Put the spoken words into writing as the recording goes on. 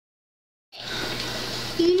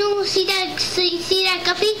see that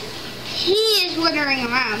guppy? He is wandering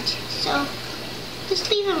around. So just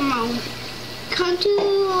leave him alone. Come to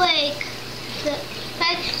like the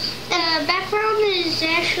background is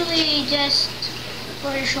actually just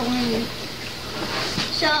what I'm showing you.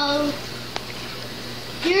 So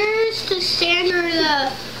here's the standard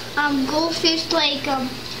goldfish like come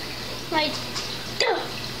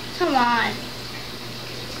on.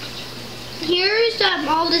 Here's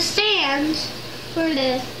all the stands where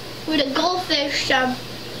the goldfish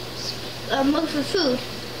look for food.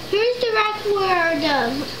 Here's the rack where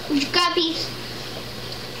the guppies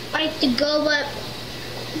like to go up.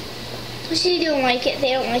 They don't like it.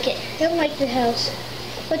 They don't like it. They don't like the house,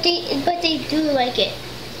 but they do like it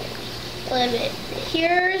a little bit.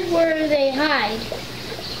 Here's where they hide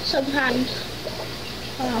sometimes.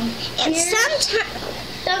 And sometimes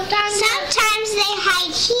they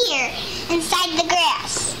hide here inside the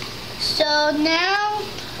grass. So now,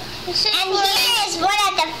 here is one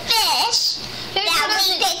of the fish that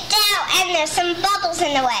we picked out, and there's some bubbles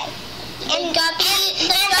in the way. And that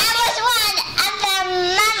was one of the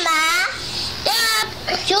mama.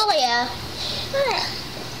 Julia,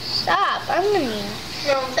 stop! I'm gonna.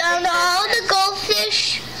 And all the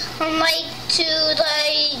goldfish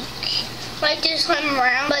like to swim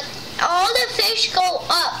around, but all the fish go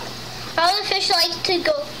up. All the fish like to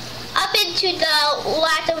go up into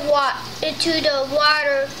the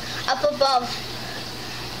water up above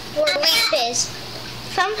where the lamp is.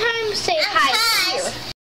 Sometimes they hide here.